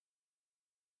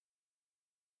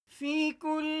في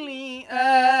كل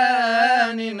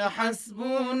آن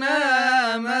حسبنا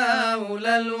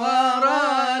مولى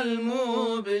الورى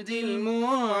المبدي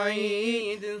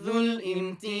المعيد ذو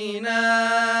الامتنان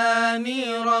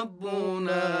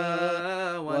ربنا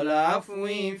والعفو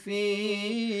في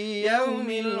يوم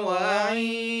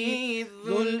الوعيد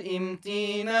ذو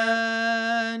الامتنان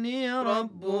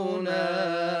ربنا